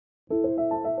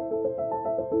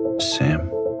Sam.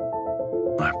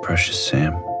 My precious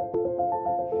Sam.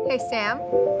 Hey, Sam.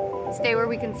 Stay where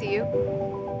we can see you.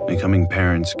 Becoming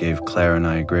parents gave Claire and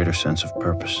I a greater sense of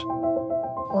purpose.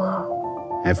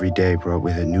 Wow. Every day brought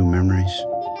with it new memories,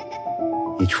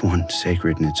 each one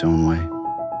sacred in its own way.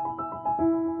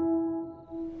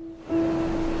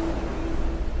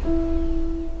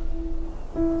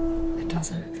 It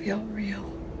doesn't feel real.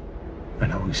 I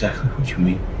know exactly what you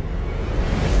mean.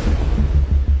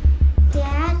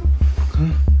 Dad?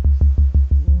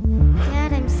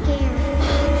 Dad, I'm scared.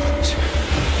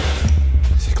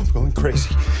 I think I'm going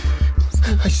crazy.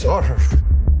 I saw her.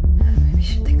 Maybe you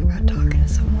should think about talking to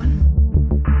someone.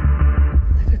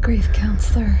 Like a grief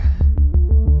counselor.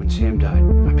 When Sam died,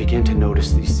 I began to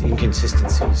notice these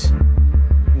inconsistencies.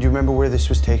 Do you remember where this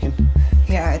was taken?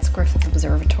 Yeah, it's Griffith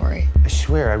Observatory. I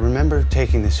swear, I remember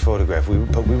taking this photograph,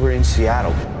 but we were in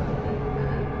Seattle.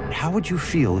 How would you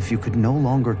feel if you could no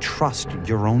longer trust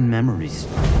your own memories?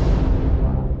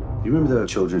 You remember the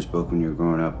children's book when you were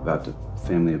growing up about the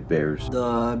family of bears?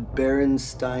 The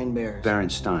Berenstain Bears.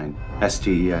 Berenstain.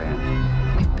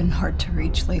 S-T-E-I-N. We've been hard to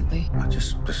reach lately. I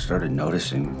just started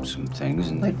noticing some things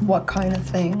and... Like what kind of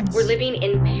things? We're living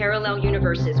in parallel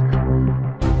universes.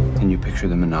 Can you picture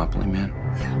the Monopoly Man?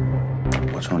 Yeah.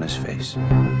 What's on his face?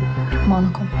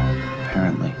 Monocle.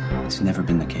 Apparently, it's never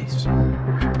been the case.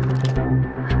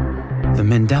 The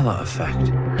Mandela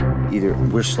Effect. Either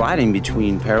we're sliding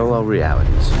between parallel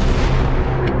realities,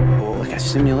 or like a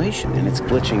simulation, and it's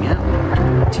glitching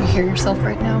out. Do you hear yourself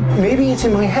right now? Maybe it's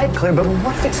in my head, Claire, but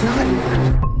what if it's not?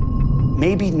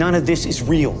 Maybe none of this is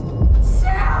real.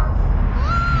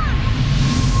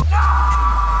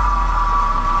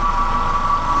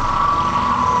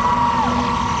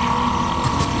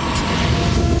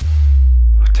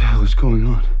 What the hell is going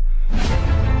on?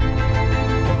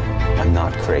 I'm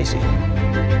not crazy.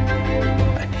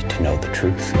 I need to know the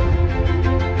truth.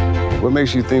 What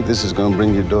makes you think this is gonna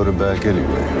bring your daughter back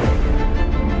anyway?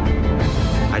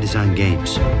 I design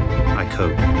games. I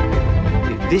code.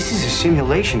 If this is a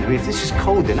simulation, I mean, if this is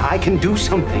code, then I can do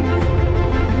something.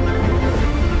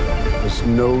 It's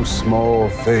no small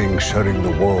thing shutting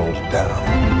the world down.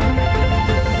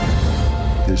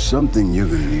 There's something you're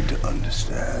gonna need to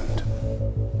understand.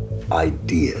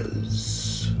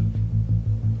 Ideas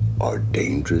are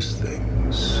dangerous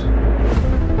things.